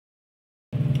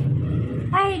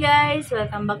guys!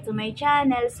 Welcome back to my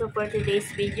channel. So for today's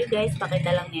video guys, pakita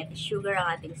lang ni Ate Sugar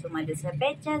ang ating sumada sa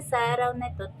Petsa sa araw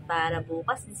na ito para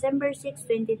bukas December 6,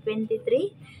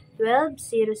 2023,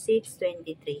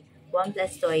 12:06:23. 1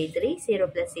 plus 2 ay 3, 0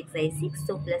 plus 6 ay 6,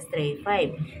 2 plus 3 ay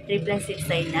 5, 3 plus 6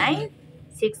 ay 9,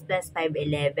 6 plus 5,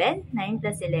 11. 9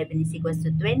 plus 11 is equals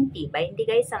to 20. 20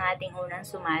 guys ang ating unang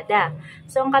sumada.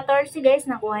 So ang 14 guys,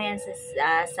 nakuha yan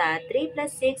sa 3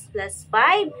 plus 6 plus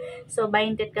 5. So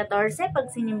 20 at 14,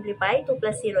 pag sinimplify, 2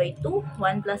 plus 0 ay 2,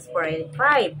 1 plus 4 ay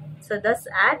 5. So thus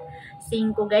at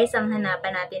 5 guys ang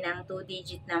hanapan natin ng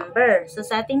 2-digit number. So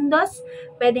sa ating dos,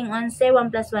 pwedeng 11,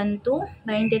 1 plus 1, 2.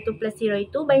 22 plus 0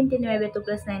 ay 2. 29, 2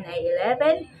 plus 9 ay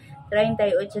 11.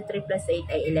 38, 3 plus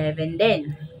 8 ay 11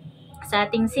 din. Sa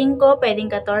ating 5, pwedeng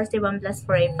 14, 1 plus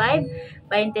 4 ay 5.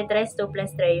 23, 2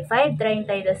 plus 3 ay 5.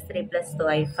 32, 3 plus 2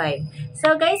 ay 5.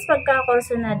 So guys,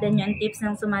 pagkakursunadan nyo ang tips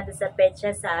ng sumada sa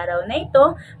Petsa sa araw na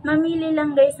ito, mamili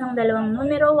lang guys ng dalawang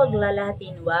numero, wag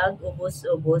lalahatin, wag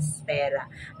ubos-ubos pera.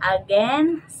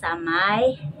 Again, sa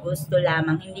may gusto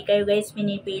lamang. Hindi kayo guys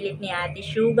pinipilit ni Ate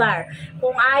Sugar.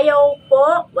 Kung ayaw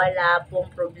po, wala pong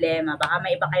problema. Baka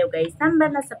may iba kayo guys, number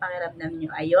na sa pakiramdam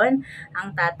nyo. Ayun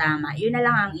ang tatama. Yun na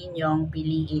lang ang inyong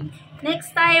piliin.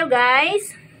 Next tayo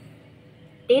guys.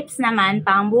 Tips naman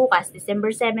pang bukas,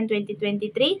 December 7,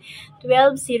 2023,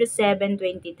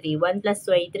 12:07:23. 1 plus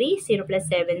 2 ay 3, 0 plus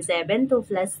 7, 7, 2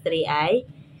 plus 3 ay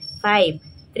 5.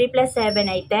 3 plus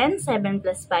 7 ay 10, 7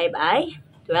 plus 5 ay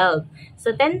 12.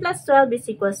 So 10 plus 12 is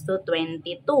equals to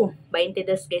 22.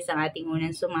 22 guys ang ating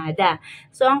unang sumada.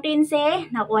 So ang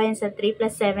 15, nakuha yan sa 3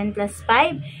 plus 7 plus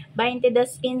 5.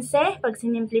 22, 15. Pag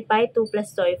sinimplify, 2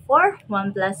 plus 2 ay 4.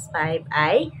 1 plus 5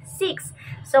 ay 6.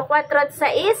 So 4 at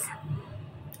 6.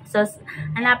 So,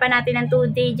 hanapan natin ng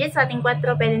 2 digits. Sa ating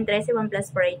 4, pwedeng 13, 1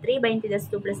 plus 4 ay 3, 22,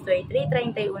 2 plus 2 ay 3,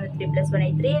 31, 3 plus 1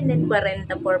 ay 3, and then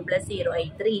 44 plus 0 ay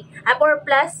 3. 4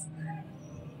 plus,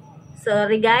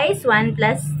 sorry guys, 1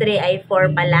 plus 3 ay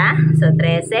 4 pala. So,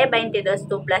 13,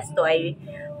 22, 2 plus 2 ay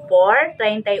 4,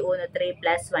 31, 3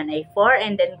 plus 1 ay 4,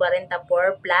 and then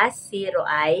 44 plus 0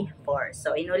 ay 4.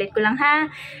 So, inulit ko lang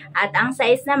ha. At ang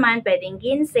size naman, pwedeng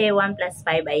 15, 1 plus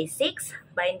 5 ay 6,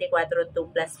 24,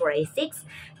 2 plus 4 ay 6,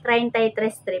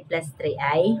 33, 3 plus 3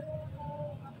 ay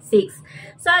 6.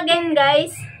 So, again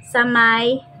guys, sa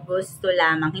may gusto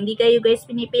lamang. Hindi kayo guys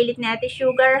pinipilit ni Ate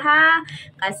Sugar ha.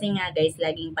 Kasi nga guys,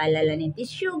 laging paalala ni Ate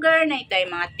Sugar na ito ay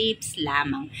mga tips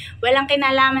lamang. Walang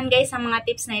kinalaman guys ang mga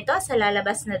tips na ito sa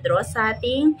lalabas na draw sa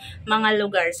ating mga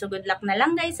lugar. So, good luck na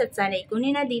lang guys at sana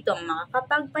ikunin na dito ang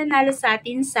makakapagpanalo sa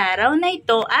atin sa araw na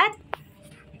ito at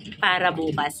para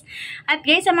bukas. At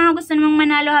guys, sa mga gusto namang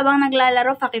manalo habang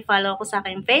naglalaro, paki-follow ko sa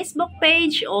aking Facebook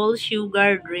page, All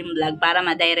Sugar Dream Vlog, para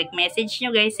ma-direct message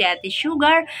nyo guys si Ate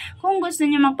Sugar kung gusto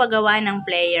nyo magpagawa ng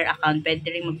player account. Pwede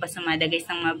rin magpasumada guys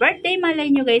ng mga birthday.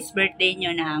 Malay nyo guys, birthday nyo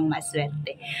na ang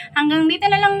maswerte. Hanggang dito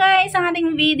na lang guys ang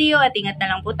ating video at ingat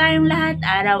na lang po tayong lahat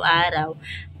araw-araw.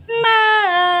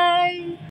 Bye!